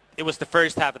as if it was the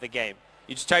first half of the game.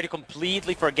 You just try to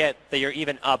completely forget that you're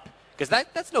even up, because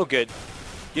that's no good.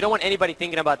 You don't want anybody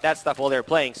thinking about that stuff while they're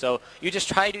playing. So you just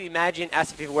try to imagine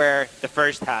as if it were the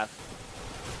first half.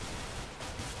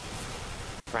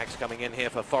 Frags coming in here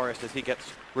for Forest as he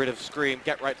gets rid of Scream.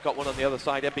 Getright's got one on the other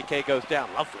side. MBK goes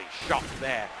down. Lovely shot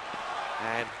there.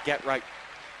 And Getright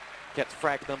gets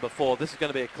frag number 4. This is going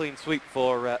to be a clean sweep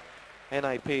for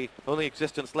NIP. Only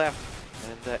existence left.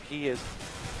 And he has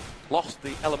lost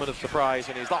the element of surprise,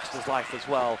 and he's lost his life as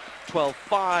well.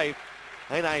 12-5.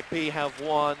 NIP have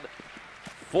won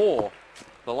 4.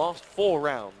 The last 4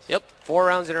 rounds. Yep, 4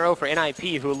 rounds in a row for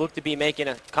NIP, who look to be making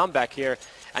a comeback here.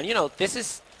 And, you know, this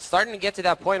is starting to get to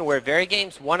that point where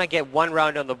Verygames want to get 1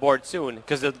 round on the board soon,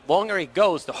 because the longer it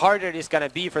goes, the harder it is going to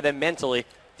be for them mentally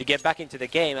to get back into the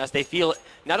game, as they feel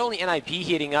not only NIP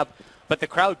heating up, but the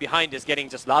crowd behind is getting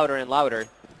just louder and louder.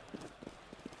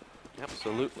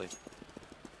 Absolutely.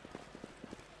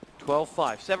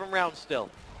 12-5, 7 rounds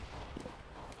still.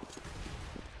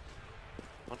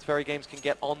 Once Verygames can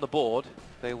get on the board,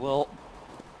 they will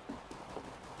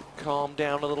calm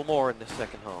down a little more in this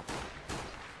second half.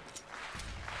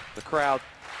 The crowd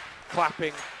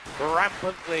clapping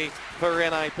rampantly for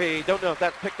NIP. Don't know if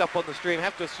that's picked up on the stream.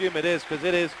 Have to assume it is, because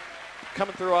it is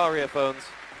coming through our earphones.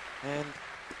 And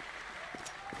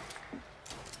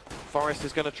Forest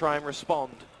is going to try and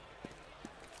respond.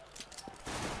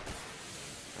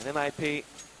 And NIP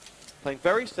playing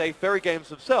very safe, Verygames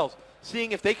themselves,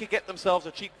 seeing if they could get themselves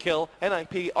a cheap kill.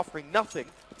 NIP offering nothing.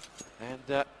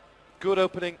 And good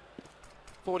opening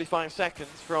 45 seconds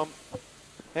from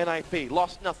NIP.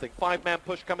 Lost nothing. 5-man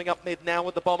push coming up mid now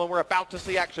with the bomb, and we're about to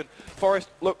see action. Forest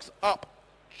looks up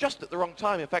just at the wrong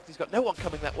time. In fact, he's got no one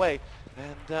coming that way.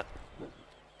 And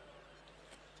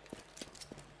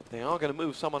they are going to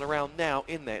move someone around now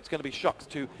in there. It's going to be Shocks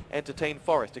to entertain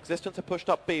Forest. Existence have pushed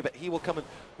up B, but he will come and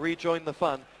rejoin the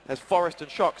fun as Forest and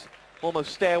Shocks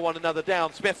almost stare one another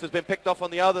down. Smith has been picked off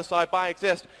on the other side by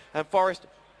Exist, and Forest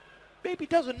maybe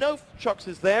doesn't know Shox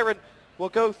is there, and will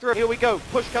go through. Here we go.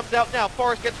 Push comes out now.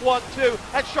 Forest gets 1, 2,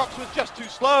 and Shox was just too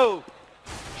slow.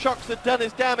 Shox had done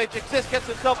his damage. Exist gets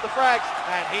himself the frags,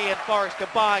 and he and Forest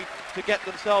combine to get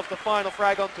themselves the final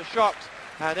frag onto Shox.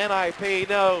 And NIP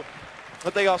know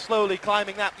that they are slowly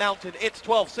climbing that mountain. It's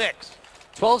 12-6.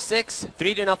 12-6,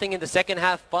 3-0 in the second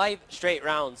half, 5 straight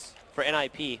rounds for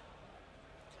NIP.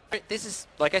 This is,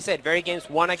 like I said, Verygames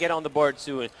want to get on the board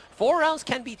soon. 4 rounds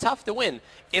can be tough to win.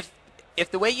 If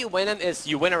the way you win them is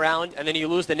you win a round and then you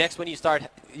lose the next one,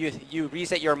 you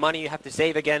reset your money, you have to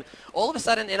save again. All of a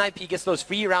sudden, NIP gets those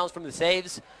free rounds from the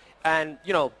saves, and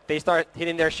you know they start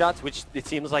hitting their shots, which it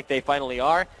seems like they finally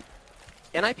are.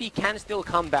 NIP can still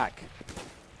come back.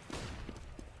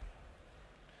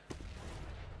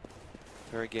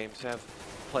 Verygames have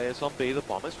players on B. The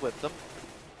bomb is with them,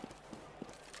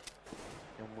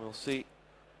 and we'll see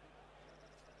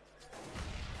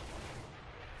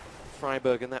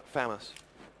Freiburg and that Pyjamas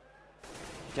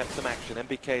get some action.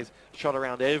 MBK's shot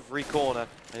around every corner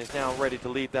and is now ready to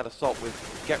lead that assault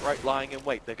with Get Right lying in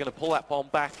wait. They're going to pull that bomb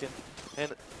back,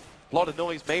 and a lot of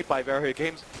noise made by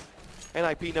Verygames.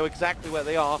 NIP know exactly where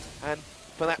they are, and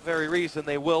for that very reason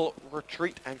they will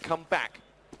retreat and come back.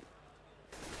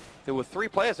 There were 3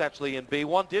 players actually in B.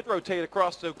 One did rotate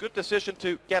across, so good decision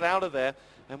to get out of there.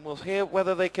 And we'll hear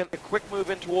whether they can a quick move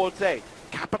in towards A.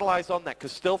 Capitalize on that,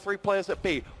 because still 3 players at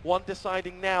B. One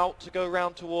deciding now to go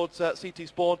around towards CT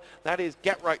spawn. That is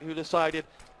Get Right, who decided,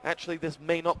 actually, this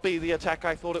may not be the attack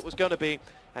I thought it was going to be.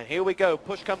 And here we go.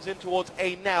 Push comes in towards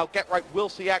A now. Get Right will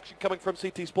see action coming from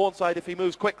CT spawn side if he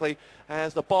moves quickly,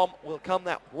 as the bomb will come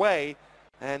that way.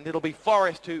 And it'll be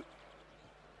Forest who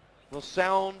will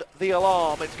sound the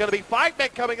alarm. It's going to be 5 men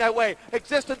coming that way.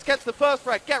 Existence gets the first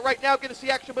frag. Get Right now going to see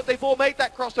action, but they've all made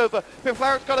that crossover.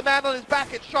 Fiflaren's got a man on his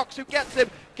back. It's Shox who gets him.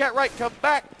 Get Right comes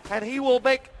back, and he'll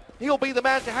be the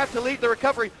man to have to lead the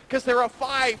recovery, because there are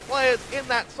 5 players in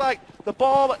that site. The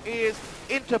bomb is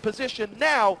into position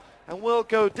now and will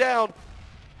go down.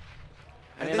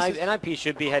 And NIP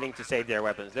should be heading to save their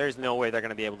weapons. There's no way they're going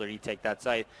to be able to retake that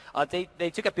site. They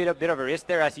took a bit of a risk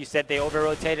there. As you said, they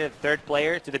over-rotated a 3rd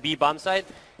player to the B bomb site.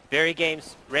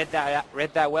 Verygames read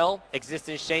that well.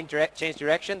 Existence changed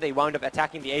direction. They wound up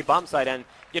attacking the A bomb site, and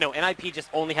you know, NIP just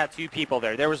only had 2 people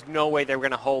there. There was no way they were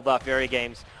going to hold off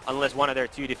Verygames unless one of their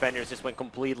 2 defenders just went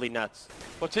completely nuts.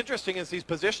 What's interesting is these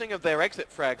positioning of their exit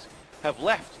frags have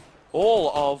left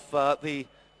all of the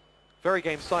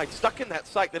Verygames side stuck in that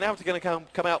site. They're now going to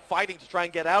come out fighting to try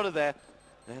and get out of there,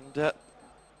 and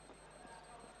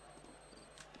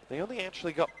they only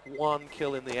actually got 1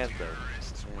 kill in the end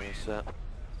though.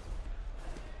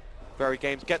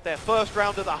 Verygames get their first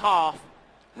round of the half.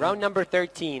 Round number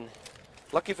 13.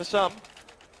 Lucky for some,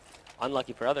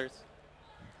 unlucky for others.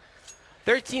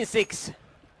 13-6,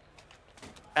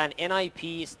 and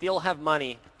NIP still have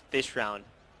money this round,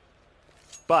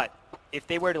 but if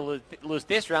they were to lose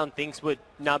this round, things would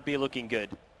not be looking good.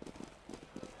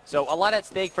 So a lot at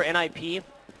stake for NIP.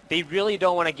 They really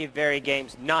don't want to give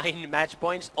Verygames 9 match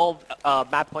points,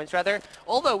 map points rather.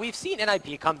 Although we've seen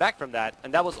NIP come back from that,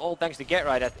 and that was all thanks to Get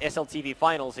Right at SLTV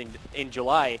finals in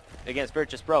July against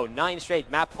Virtus Pro. 9 straight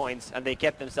map points, and they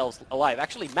kept themselves alive.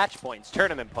 Actually, match points,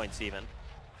 tournament points even.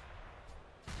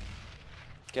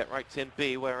 Get Right's in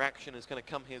B, where action is going to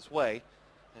come his way,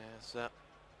 as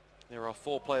there are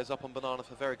 4 players up on Banana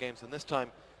for Verygames, and this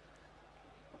time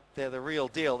they're the real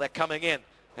deal. They're coming in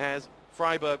as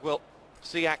Freiburg will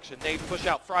see action. Nade push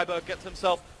out. Freiburg gets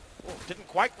himself, didn't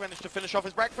quite manage to finish off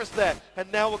his breakfast there,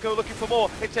 and now we'll go looking for more.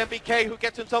 It's MBK who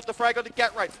gets himself the frag on to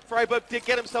Get Right. Freiburg did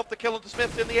get himself the kill onto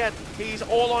Smith in the end. He's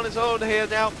all on his own here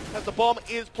now as the bomb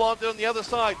is planted on the other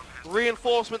side.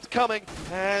 Reinforcements coming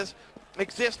as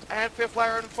Exist and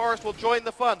Fiflaren and Forest will join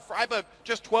the fun. Freiburg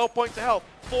just 12 points of health.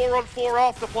 4-on-4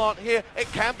 after plant here. It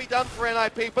can be done for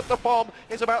NIP, but the bomb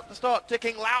is about to start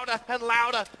ticking louder and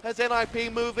louder as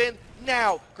NIP move in.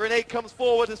 Now, grenade comes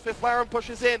forward as Fiflaren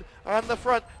pushes in, and the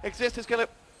front. Exist is going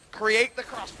to create the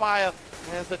crossfire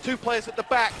as the 2 players at the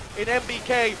back in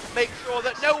MBK make sure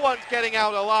that no one's getting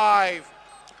out alive.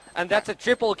 And that's a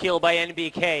triple kill by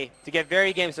NBK to get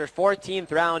Verygames their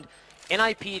 14th round.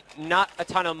 NIP, not a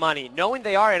ton of money. Knowing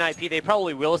they are NIP, they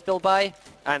probably will still buy,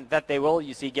 and that they will.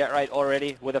 You see Get Right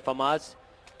already with a Pyjamas.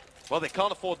 Well, they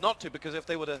can't afford not to, because if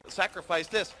they were to sacrifice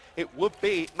this, it would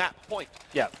be map point.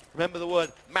 Yeah. Remember the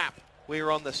word map. We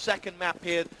are on the 2nd map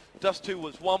here. Dust 2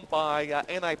 was won by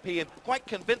NIP in quite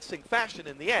convincing fashion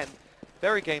in the end.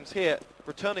 Verygames here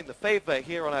returning the favor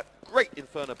here on a great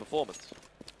Inferno performance.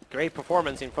 Great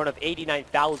performance in front of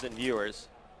 89,000 viewers.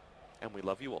 And we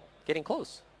love you all. Getting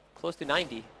close. close to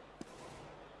 90.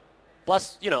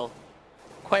 Plus, you know,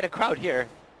 quite a crowd here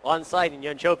on site in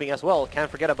Jönköping as well. Can't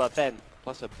forget about Ben.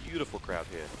 Plus a beautiful crowd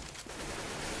here.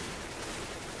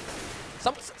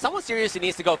 Someone seriously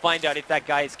needs to go find out if that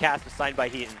guy's cast was signed by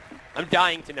Heaton. I'm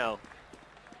dying to know.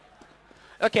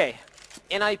 Okay,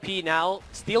 NIP now,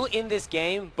 still in this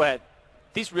game, but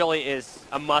this really is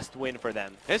a must-win for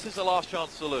them. This is the last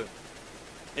chance saloon.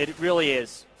 It really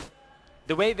is.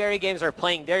 The way Verygames are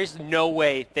playing, there is no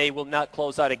way they will not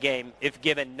close out a game if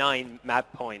given 9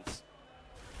 map points.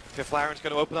 Fifflaren's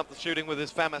going to open up the shooting with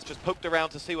his FAMAS, just poked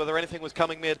around to see whether anything was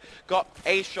coming mid. Got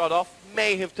a shot off,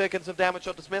 may have taken some damage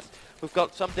onto Smith. We've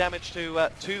got some damage to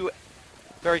 2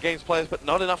 Verygames players, but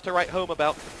not enough to write home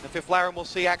about. And Fifflaren will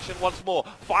see action once more.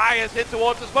 Fires in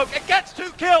towards the smoke and gets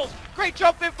 2 kills. Great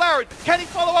job, Fifflaren. Can he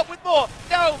follow up with more?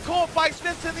 No, caught by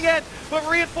Smith in the end. But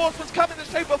reinforcements come in the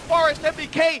shape of Forest.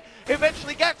 MBK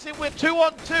eventually gets it with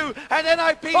 2-on-2. And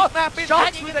NIP's map is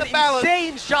hanging in the balance.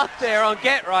 Insane shot there on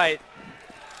Get Right.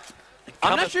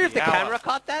 I'm not sure if the camera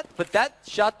caught that, but that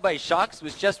shot by Shox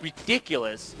was just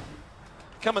ridiculous.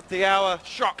 Cometh the hour,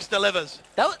 Shox delivers.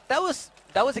 That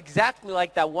was exactly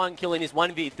like that one kill in his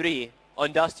 1v3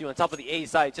 on Dusty on top of the A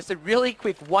side. Just a really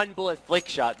quick 1-bullet flick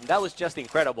shot, and that was just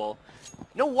incredible.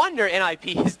 No wonder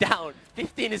NIP is down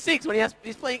 15-6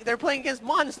 when they're playing against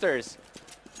monsters.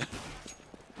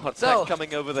 What's that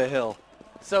coming over the hill?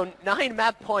 So 9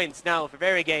 map points now for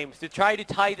Verygames to try to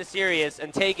tie the series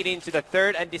and take it into the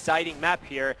 3rd and deciding map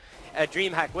here, a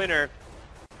DreamHack winner.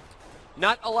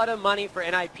 Not a lot of money for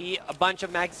NIP, a bunch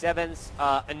of Mag 7s,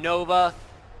 a Nova,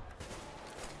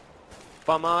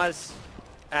 Pyjamas,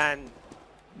 and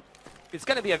it's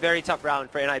going to be a very tough round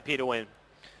for NIP to win.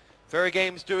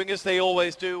 Verygames doing as they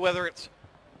always do, whether it's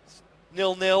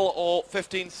 0-0 or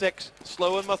 15-6,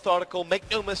 slow and methodical, make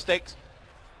no mistakes,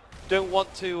 don't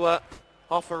want to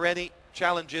offer any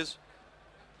challenges,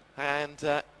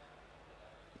 and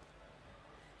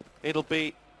it'll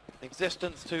be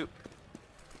existence to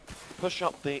push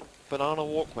up the banana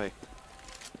walkway.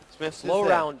 Smith Slow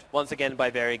round once again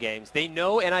by Verygames. They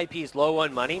know NIP is low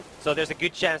on money, so there's a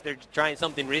good chance they're trying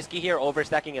something risky here,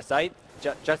 overstacking a site,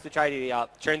 just to try to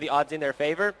turn the odds in their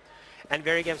favor. And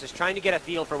Verygames is trying to get a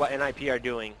feel for what NIP are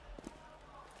doing.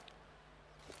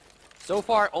 So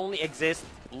far, only Exist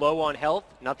low on health.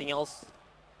 Nothing else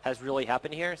has really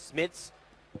happened here. Smits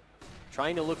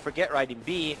trying to look for Get Right in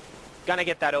B. Gonna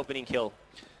get that opening kill.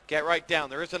 Get Right down.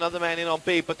 There is another man in on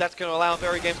B, but that's going to allow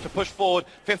Verygames to push forward.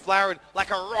 Fifflaren, like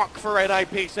a rock for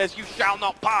NIP, says, "You shall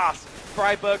not pass."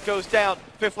 Freiberg goes down.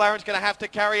 Fifflaren's going to have to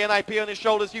carry NIP on his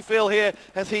shoulders, you feel here,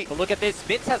 as he... But look at this.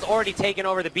 Smits has already taken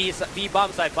over the B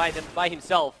bomb side by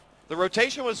himself. The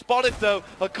rotation was spotted, though.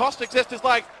 A cost Exist is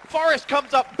like, Forest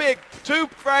comes up big. 2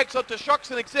 frags onto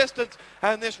Shox in existence,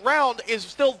 and this round is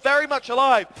still very much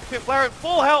alive. Fifflaren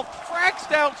full health, frags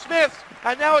down Smith,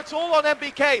 and now it's all on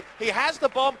MBK. He has the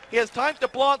bomb, he has time to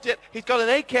plant it. He's got an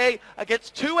AK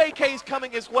against 2 AKs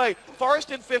coming his way.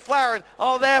 Forest and Fifflaren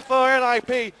are there for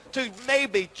NIP to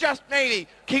maybe, just maybe,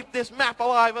 keep this map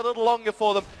alive a little longer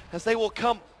for them, as they will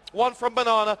come. One from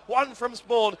Banana, one from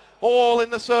Spawn, all in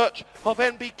the search of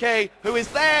NBK, who is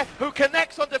there, who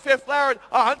connects onto Fifflaren.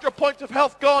 100 points of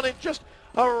health gone in just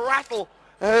a rattle.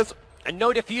 And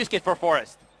no defuse kit for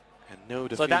Forest. And no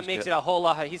defuse So that makes kit. it a whole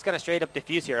lot. He's going to straight up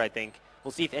defuse here, I think.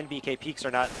 We'll see if NBK peaks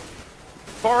or not.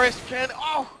 Forest can,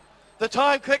 the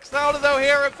time clicks louder though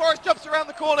here, and Forest jumps around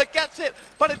the corner, gets it,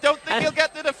 but I don't think he'll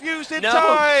get the defuse in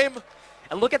time.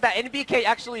 And look at that, NBK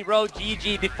actually wrote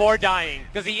GG before dying,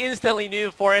 because he instantly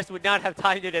knew Forest would not have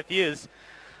time to defuse.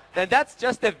 And that's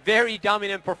just a very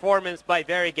dominant performance by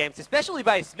Verygames, especially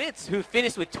by Smits, who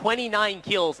finished with 29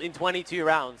 kills in 22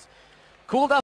 rounds. Cooled up.